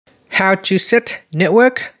How to set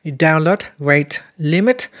network download rate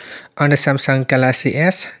limit on the Samsung Galaxy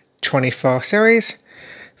S24 series.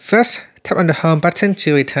 First, tap on the home button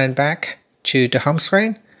to return back to the home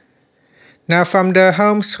screen. Now from the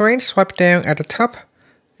home screen, swipe down at the top,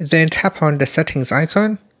 then tap on the settings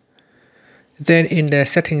icon. Then in the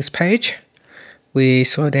settings page, we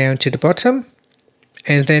scroll down to the bottom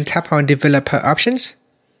and then tap on developer options.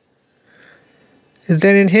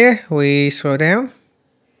 Then in here, we scroll down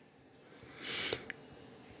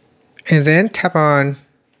and then tap on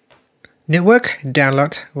network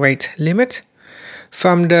download rate limit.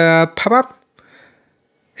 From the pop-up,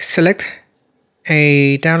 select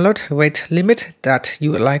a download rate limit that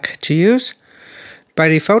you would like to use. By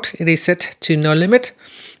default, it is set to no limit.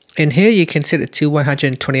 In here, you can set it to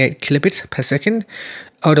 128 kilobits per second,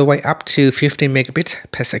 all the way up to 50 megabits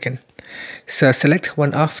per second. So select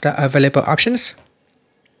one of the available options,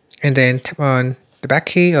 and then tap on the back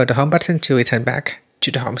key or the home button to return back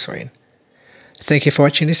to the home screen. Thank you for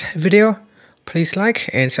watching this video. Please like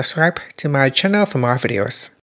and subscribe to my channel for more videos.